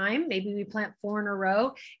herb thyme. Maybe we plant 4 in a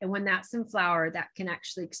row, and when that's in flower, that can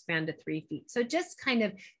actually expand to 3 feet. So just kind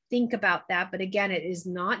of think about that. But again, it is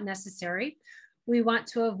not necessary. We want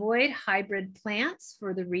to avoid hybrid plants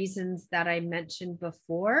for the reasons that I mentioned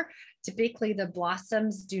before. Typically, the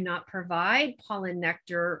blossoms do not provide pollen,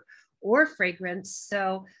 nectar, or fragrance.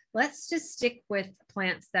 So let's just stick with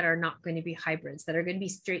plants that are not going to be hybrids, that are going to be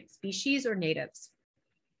straight species or natives.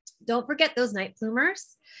 Don't forget those night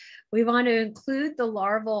bloomers. We want to include the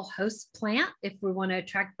larval host plant if we want to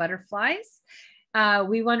attract butterflies.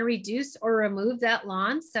 We want to reduce or remove that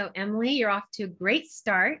lawn. So Emily, you're off to a great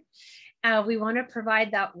start. We want to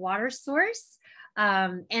provide that water source.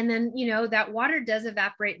 And then, that water does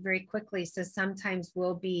evaporate very quickly. So sometimes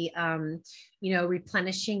we'll be,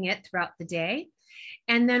 replenishing it throughout the day.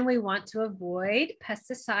 And then we want to avoid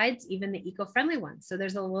pesticides, even the eco-friendly ones. So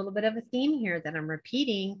there's a little bit of a theme here that I'm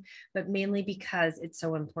repeating, but mainly because it's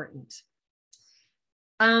so important.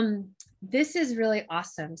 This is really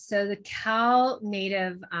awesome. So the Cal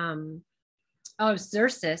Native,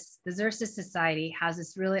 Xerces, the Xerces Society has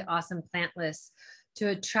this really awesome plant list to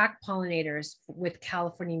attract pollinators with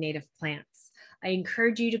California native plants. I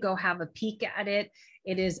encourage you to go have a peek at it.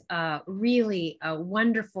 It is really a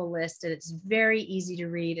wonderful list, and it's very easy to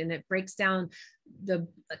read, and it breaks down the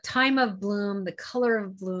time of bloom, the color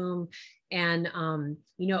of bloom, and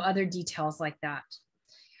other details like that.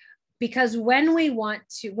 Because when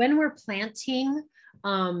we're planting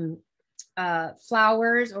flowers,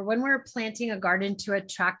 or when we're planting a garden to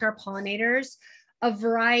attract our pollinators, a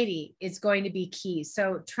variety is going to be key.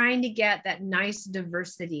 So trying to get that nice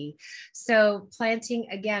diversity. So planting,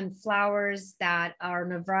 again, flowers that are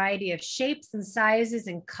in a variety of shapes and sizes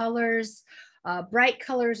and colors. Bright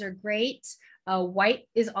colors are great. White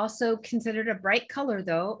is also considered a bright color,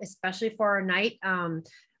 though, especially for our night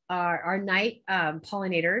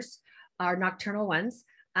pollinators, our nocturnal ones.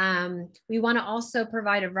 We want to also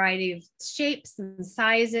provide a variety of shapes and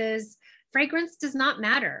sizes. Fragrance does not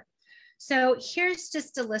matter. So here's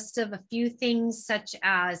just a list of a few things, such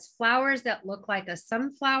as flowers that look like a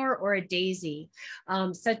sunflower or a daisy,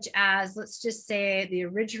 such as, let's just say, the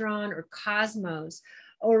Erigeron or Cosmos,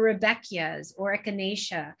 or Rebecchias or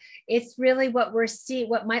Echinacea. It's really what we're seeing,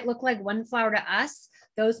 what might look like one flower to us.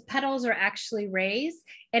 Those petals are actually rays,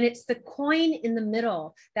 and it's the coin in the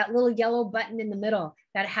middle, that little yellow button in the middle,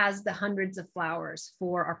 that has the hundreds of flowers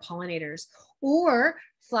for our pollinators, or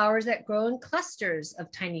flowers that grow in clusters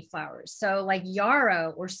of tiny flowers. So like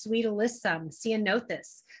yarrow or sweet alyssum,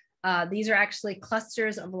 ceanothus. These are actually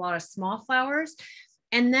clusters of a lot of small flowers.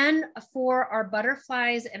 And then for our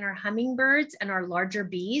butterflies and our hummingbirds and our larger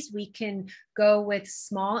bees, we can go with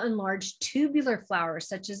small and large tubular flowers,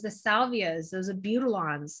 such as the salvias, those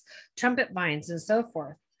abutilons, trumpet vines, and so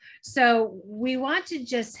forth. So we want to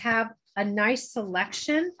just have a nice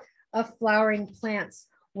selection of flowering plants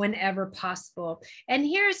whenever possible. And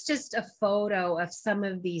here's just a photo of some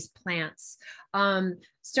of these plants.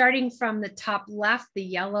 Starting from the top left, the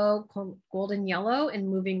yellow, golden yellow, and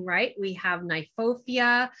moving right, we have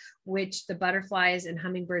Nyphophia, which the butterflies and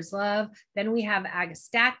hummingbirds love. Then we have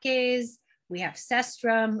Agastaches, we have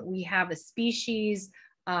Cestrum, we have a species,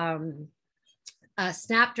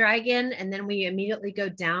 snapdragon, and then we immediately go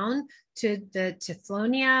down to the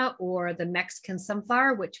Tithlonia, or the Mexican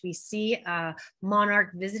sunflower, which we see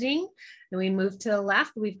monarch visiting. Then we move to the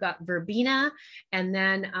left, we've got verbena, and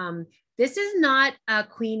then this is not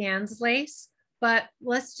Queen Anne's lace, but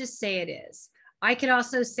let's just say it is. I could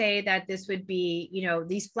also say that this would be,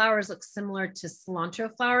 these flowers look similar to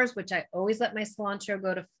cilantro flowers, which I always let my cilantro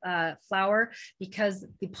go to flower because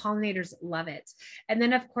the pollinators love it. And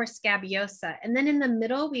then of course, scabiosa. And then in the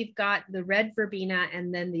middle, we've got the red verbena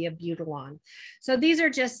and then the abutilon. So these are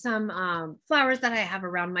just some flowers that I have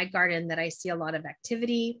around my garden that I see a lot of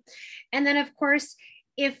activity. And then of course,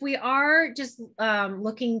 if we are just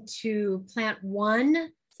looking to plant one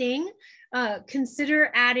thing,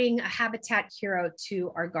 consider adding a habitat hero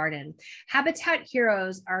to our garden. Habitat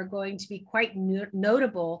heroes are going to be quite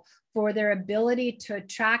notable for their ability to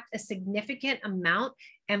attract a significant amount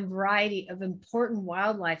and variety of important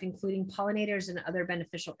wildlife, including pollinators and other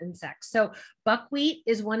beneficial insects. So buckwheat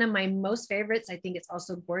is one of my most favorites. I think it's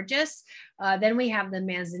also gorgeous. Then we have the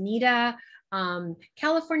manzanita.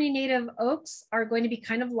 California native oaks are going to be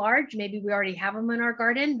kind of large. Maybe we already have them in our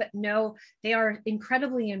garden, but no, they are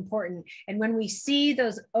incredibly important. And when we see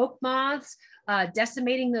those oak moths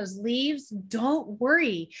decimating those leaves, don't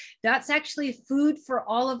worry. That's actually food for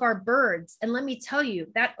all of our birds. And let me tell you,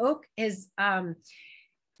 that oak is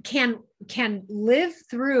can live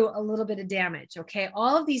through a little bit of damage. Okay,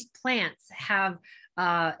 all of these plants have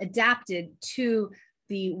adapted to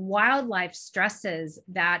the wildlife stresses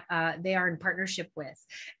that they are in partnership with.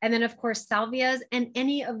 And then of course, salvias and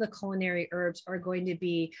any of the culinary herbs are going to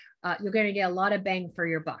be, you're going to get a lot of bang for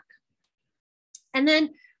your buck. And then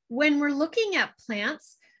when we're looking at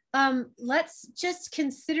plants, let's just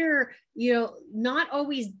consider, not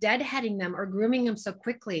always deadheading them or grooming them so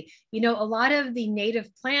quickly. A lot of the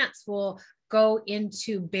native plants will go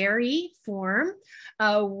into berry form,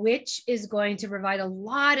 which is going to provide a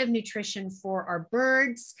lot of nutrition for our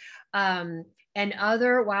birds. and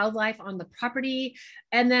other wildlife on the property.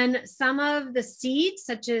 And then some of the seeds,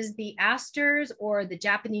 such as the asters or the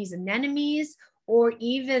Japanese anemones, or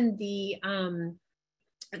even the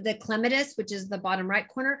clematis, which is the bottom right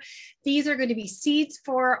corner. These are going to be seeds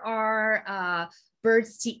for our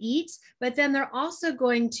birds to eat, but then they're also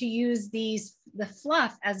going to use the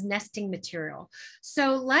fluff as nesting material.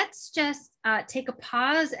 So let's just take a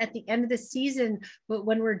pause at the end of the season, but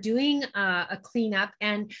when we're doing a cleanup,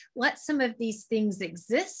 and let some of these things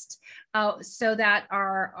exist so that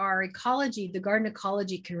our ecology, the garden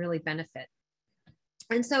ecology, can really benefit.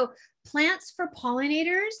 And so plants for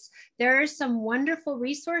pollinators, there are some wonderful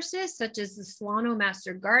resources such as the Solano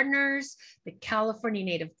Master Gardeners, the California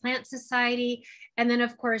Native Plant Society, and then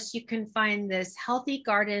of course you can find this Healthy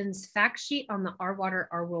Gardens fact sheet on the Our Water,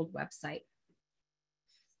 Our World website.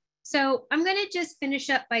 So I'm going to just finish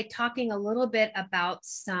up by talking a little bit about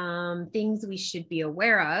some things we should be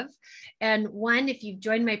aware of. And one, if you've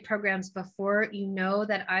joined my programs before, you know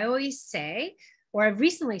that I always say, or I've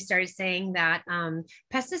recently started saying, that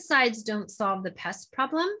pesticides don't solve the pest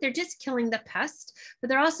problem. They're just killing the pest, but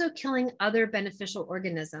they're also killing other beneficial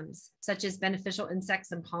organisms, such as beneficial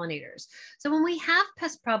insects and pollinators. So when we have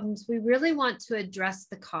pest problems, we really want to address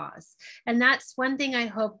the cause. And that's one thing I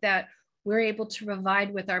hope that we're able to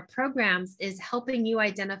provide with our programs, is helping you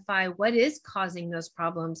identify what is causing those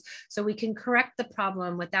problems so we can correct the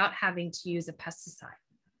problem without having to use a pesticide.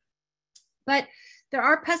 But there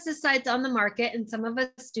are pesticides on the market, and some of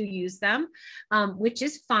us do use them, which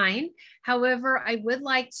is fine. However, I would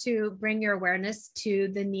like to bring your awareness to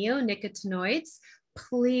the neonicotinoids.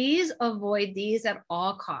 Please avoid these at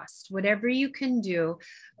all costs, whatever you can do.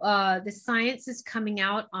 The science is coming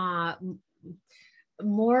out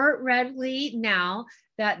more readily now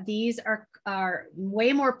that these are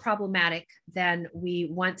way more problematic than we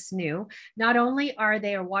once knew. Not only are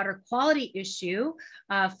they a water quality issue,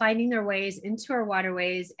 finding their ways into our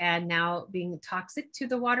waterways and now being toxic to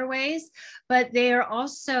the waterways, but they are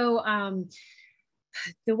also,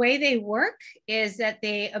 the way they work is that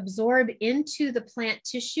they absorb into the plant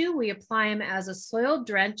tissue. We apply them as a soil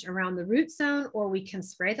drench around the root zone, or we can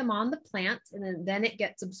spray them on the plant, and then it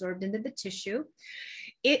gets absorbed into the tissue.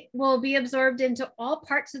 It will be absorbed into all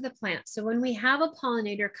parts of the plant. So when we have a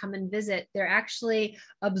pollinator come and visit, they're actually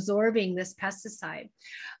absorbing this pesticide.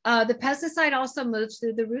 The pesticide also moves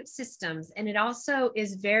through the root systems, and it also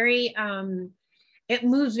is very, it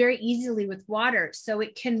moves very easily with water. So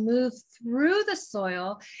it can move through the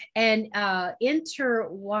soil and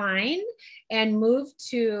intertwine and move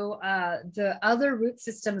to the other root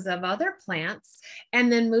systems of other plants,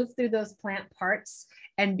 and then move through those plant parts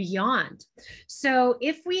and beyond. So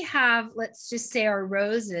if we have, let's just say, our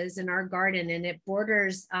roses in our garden, and it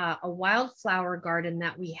borders a wildflower garden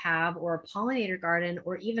that we have, or a pollinator garden,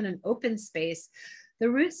 or even an open space, the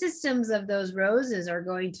root systems of those roses are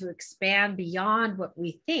going to expand beyond what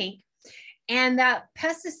we think. And that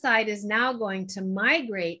pesticide is now going to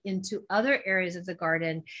migrate into other areas of the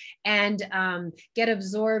garden and get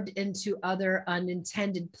absorbed into other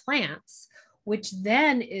unintended plants, which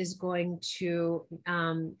then is going to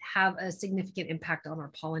have a significant impact on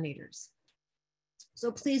our pollinators.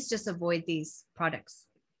 So please just avoid these products.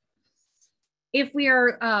 If we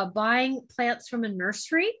are buying plants from a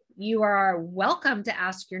nursery, you are welcome to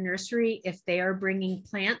ask your nursery if they are bringing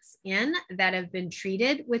plants in that have been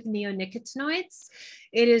treated with neonicotinoids.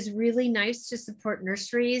 It is really nice to support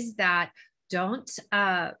nurseries that don't,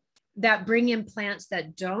 that bring in plants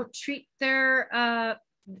that don't treat their,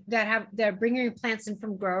 they're bringing plants in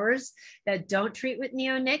from growers that don't treat with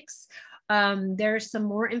neonics. There's some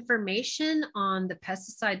more information on the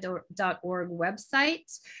pesticide.org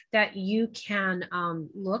website that you can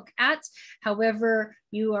look at. However,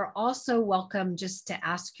 you are also welcome just to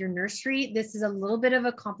ask your nursery. This is a little bit of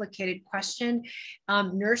a complicated question.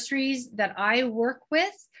 Nurseries that I work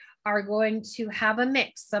with are going to have a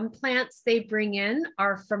mix. Some plants they bring in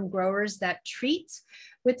are from growers that treat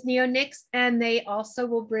with neonics, and they also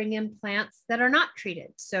will bring in plants that are not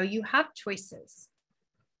treated. So you have choices.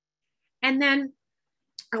 And then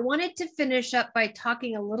I wanted to finish up by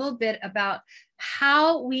talking a little bit about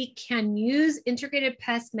how we can use integrated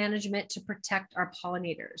pest management to protect our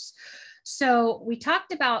pollinators. So we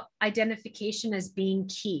talked about identification as being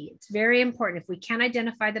key. It's very important. If we can't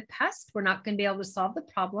identify the pest, we're not going to be able to solve the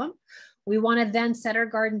problem. We want to then set our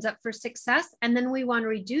gardens up for success, and then we want to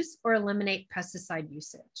reduce or eliminate pesticide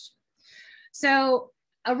usage. So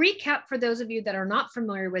a recap for those of you that are not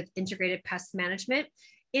familiar with integrated pest management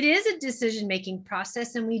It is a decision-making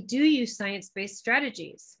process, and we do use science-based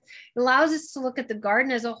strategies. It allows us to look at the garden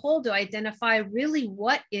as a whole to identify really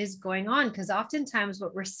what is going on, because oftentimes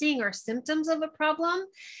what we're seeing are symptoms of a problem,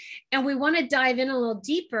 and we want to dive in a little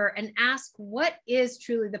deeper and ask what is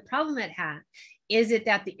truly the problem at hand. Is it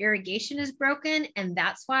that the irrigation is broken and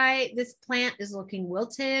that's why this plant is looking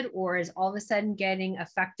wilted, or is all of a sudden getting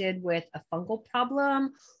affected with a fungal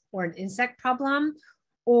problem or an insect problem?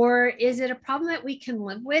 Or is it a problem that we can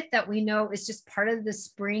live with that we know is just part of the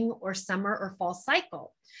spring or summer or fall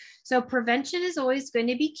cycle? So prevention is always going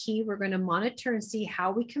to be key. We're going to monitor and see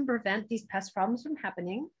how we can prevent these pest problems from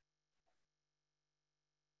happening.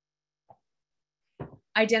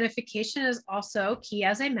 Identification is also key,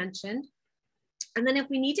 as I mentioned. And then if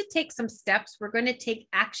we need to take some steps, we're going to take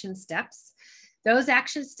action steps. Those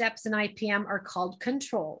action steps in IPM are called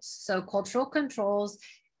controls. So cultural controls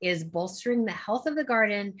is bolstering the health of the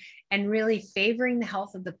garden and really favoring the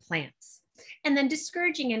health of the plants, and then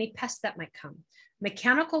discouraging any pests that might come.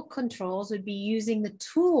 Mechanical controls would be using the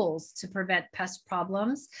tools to prevent pest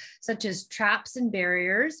problems, such as traps and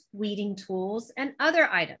barriers, weeding tools, and other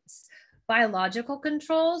items. Biological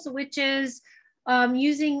controls, which is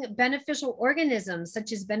using beneficial organisms,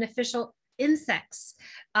 such as beneficial insects,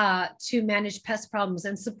 to manage pest problems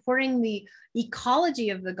and supporting the ecology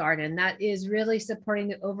of the garden. That is really supporting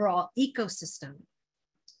the overall ecosystem.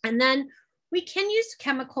 And then we can use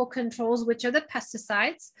chemical controls, which are the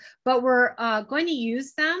pesticides, but we're going to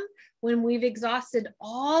use them when we've exhausted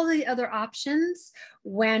all the other options,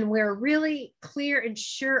 when we're really clear and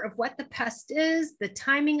sure of what the pest is, the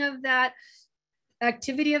timing of that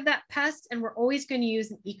activity of that pest, and we're always going to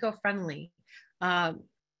use an eco-friendly.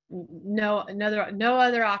 No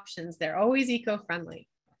other options. They're always eco-friendly.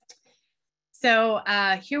 So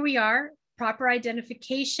here we are, proper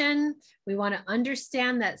identification. We want to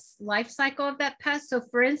understand that life cycle of that pest. So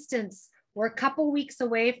for instance, we're a couple weeks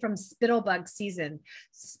away from spittlebug season.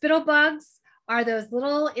 Spittlebugs are those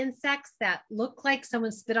little insects that look like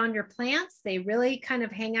someone spit on your plants. They really kind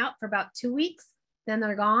of hang out for about 2 weeks, then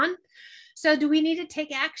they're gone. So do we need to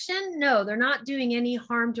take action? No, they're not doing any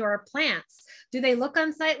harm to our plants. Do they look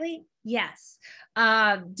unsightly? Yes.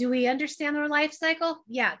 Do we understand their life cycle?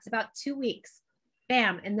 Yeah, it's about 2 weeks.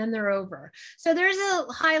 Bam, and then they're over. So there's a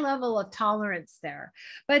high level of tolerance there.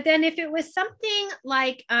 But then if it was something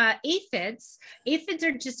like aphids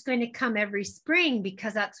are just going to come every spring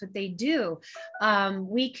because that's what they do.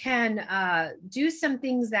 We can do some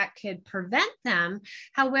things that could prevent them.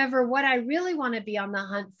 However, what I really want to be on the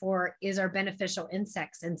hunt for is our beneficial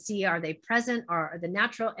insects and see, are they present? Are the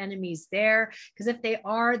natural enemies there? Because if they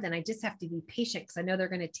are, then I just have to be patient because I know they're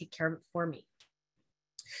going to take care of it for me.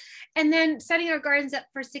 And then setting our gardens up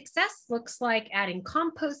for success looks like adding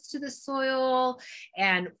compost to the soil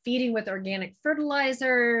and feeding with organic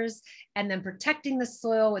fertilizers, and then protecting the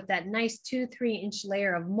soil with that nice 2-3 inch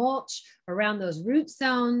layer of mulch around those root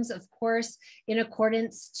zones, of course, in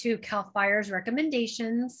accordance to CAL FIRE's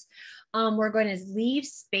recommendations. We're going to leave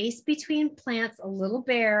space between plants a little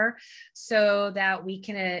bare so that we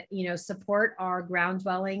can, support our ground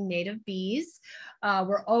dwelling native bees.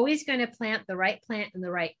 We're always going to plant the right plant in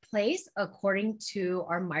the right place according to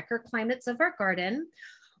our microclimates of our garden.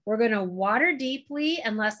 We're going to water deeply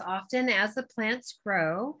and less often as the plants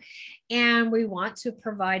grow. And we want to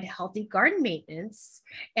provide healthy garden maintenance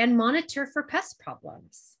and monitor for pest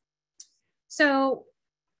problems. So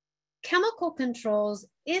chemical controls,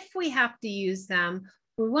 if we have to use them,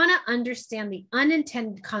 we want to understand the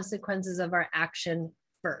unintended consequences of our action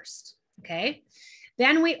first, okay?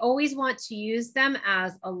 Then we always want to use them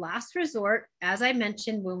as a last resort, as I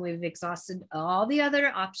mentioned, when we've exhausted all the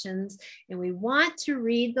other options, and we want to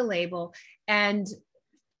read the label and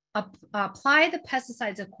apply the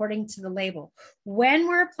pesticides according to the label. When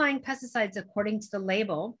we're applying pesticides according to the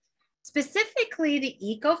label, specifically the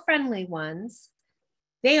eco-friendly ones,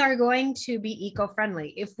 they are going to be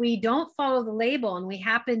eco-friendly. If we don't follow the label and we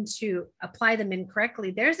happen to apply them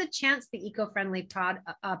incorrectly, there's a chance the eco-friendly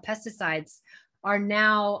pesticides are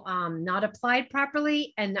now not applied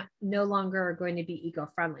properly and no longer are going to be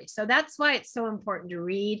eco-friendly. So that's why it's so important to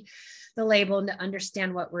read the label and to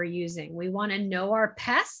understand what we're using. We want to know our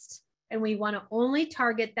pest and we want to only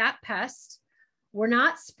target that pest. We're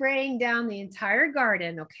not spraying down the entire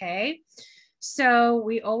garden, okay? So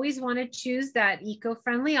we always want to choose that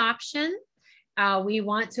eco-friendly option. We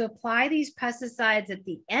want to apply these pesticides at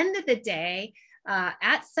the end of the day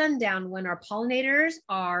at sundown, when our pollinators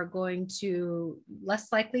are going to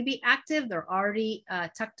less likely be active. They're already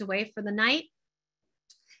tucked away for the night.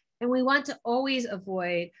 And we want to always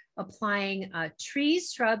avoid applying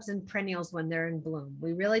trees, shrubs, and perennials when they're in bloom.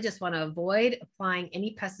 We really just want to avoid applying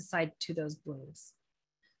any pesticide to those blooms.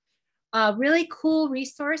 A really cool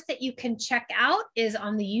resource that you can check out is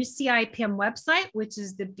on the UCIPM website, which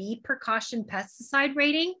is the Bee Precaution Pesticide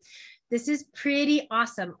Rating. This is pretty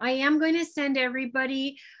awesome. I am going to send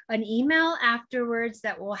everybody an email afterwards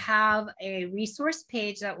that will have a resource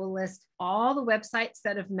page that will list all the websites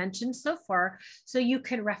that I've mentioned so far, so you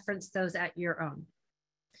can reference those at your own.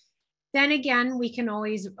 Then again, we can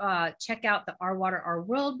always check out the Our Water, Our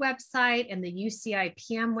World website and the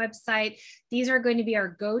UCIPM website. These are going to be our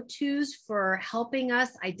go-tos for helping us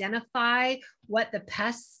identify what the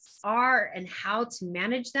pests are and how to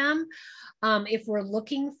manage them. If we're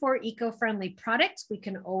looking for eco-friendly products, we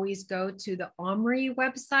can always go to the OMRI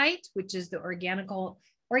website, which is the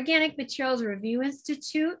Organic Materials Review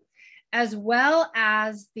Institute, as well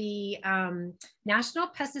as the National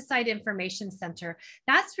Pesticide Information Center.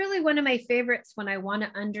 That's really one of my favorites when I want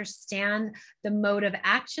to understand the mode of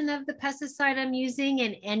action of the pesticide I'm using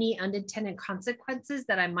and any unintended consequences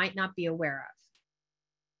that I might not be aware of.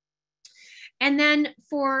 And then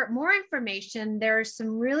for more information, there are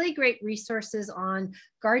some really great resources on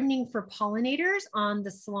gardening for pollinators on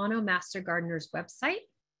the Solano Master Gardeners website.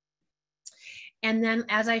 And then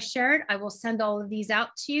as I shared, I will send all of these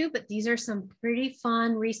out to you, but these are some pretty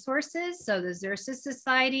fun resources. So the Xerces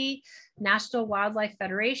Society, National Wildlife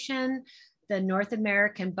Federation, the North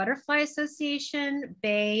American Butterfly Association,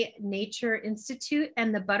 Bay Nature Institute,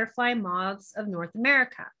 and the Butterfly Moths of North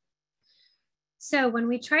America. So when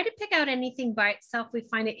we try to pick out anything by itself, we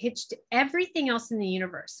find it hitched to everything else in the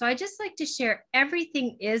universe. So I just like to share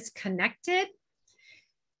everything is connected.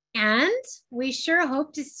 And we sure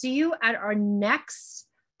hope to see you at our next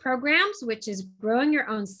programs, which is Growing Your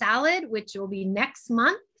Own Salad, which will be next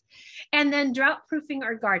month, and then Drought Proofing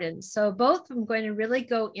Our Garden. So both I'm going to really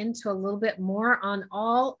go into a little bit more on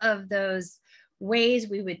all of those ways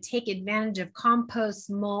we would take advantage of compost,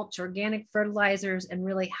 mulch, organic fertilizers, and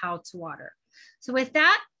really how to water. So with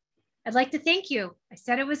that, I'd like to thank you. I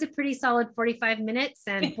said it was a pretty solid 45 minutes,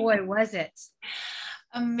 and boy, was it.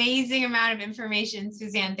 Amazing amount of information,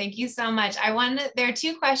 Suzanne. Thank you so much. There are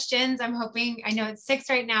two questions. I'm hoping, I know it's 6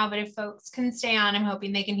 right now, but if folks can stay on, I'm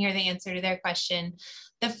hoping they can hear the answer to their question.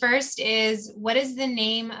 The first is, what is the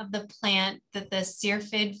name of the plant that the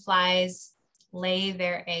syrphid flies lay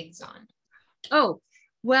their eggs on? Oh,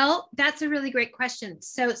 well, that's a really great question.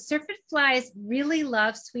 So syrphid flies really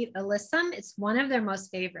love sweet alyssum. It's one of their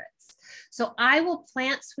most favorites. So I will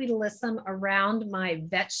plant sweet alyssum around my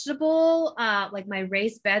vegetable, like my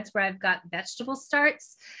raised beds where I've got vegetable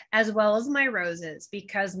starts, as well as my roses,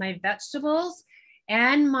 because my vegetables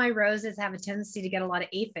and my roses have a tendency to get a lot of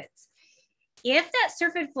aphids. If that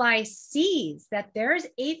syrphid fly sees that there's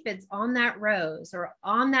aphids on that rose or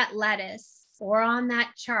on that lettuce or on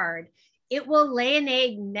that chard, it will lay an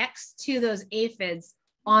egg next to those aphids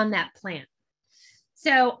on that plant.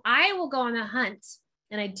 So I will go on a hunt,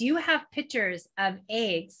 and I do have pictures of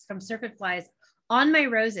eggs from syrphid flies on my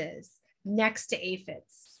roses next to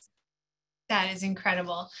aphids. That is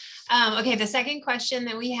incredible. Okay, the second question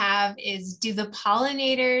that we have is, do the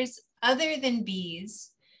pollinators, other than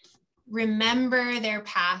bees, remember their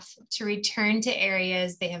path to return to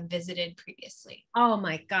areas they have visited previously? Oh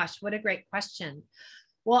my gosh, what a great question.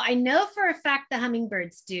 Well, I know for a fact the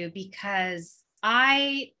hummingbirds do, because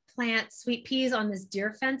I plant sweet peas on this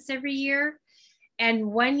deer fence every year.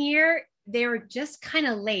 And one year they were just kind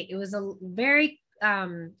of late. It was a very, I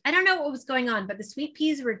don't know what was going on, but the sweet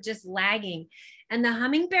peas were just lagging. And the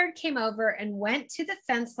hummingbird came over and went to the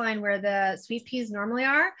fence line where the sweet peas normally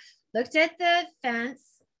are, looked at the fence,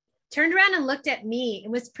 turned around and looked at me,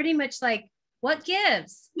 and was pretty much like, what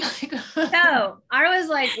gives? So I was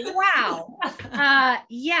like, wow.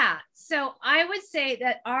 Yeah. So I would say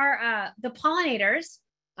that the pollinators,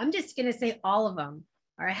 I'm just going to say all of them,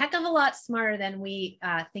 are a heck of a lot smarter than we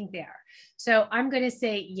think they are. So I'm going to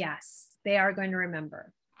say, yes, they are going to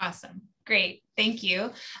remember. Awesome. Great. Thank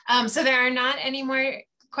you. So there are not any more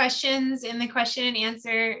questions in the question and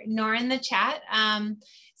answer, nor in the chat.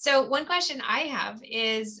 So one question I have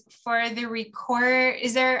is, for the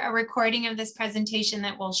is there a recording of this presentation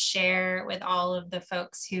that we'll share with all of the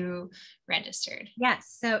folks who registered?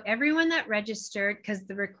 Yes. So everyone that registered, because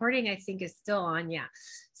the recording I think is still on. Yeah.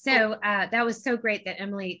 So that was so great that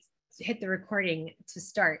Emily hit the recording to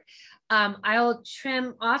start. I'll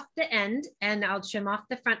trim off the end and I'll trim off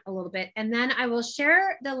the front a little bit. And then I will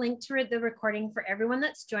share the link to the recording for everyone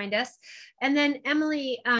that's joined us. And then Emily,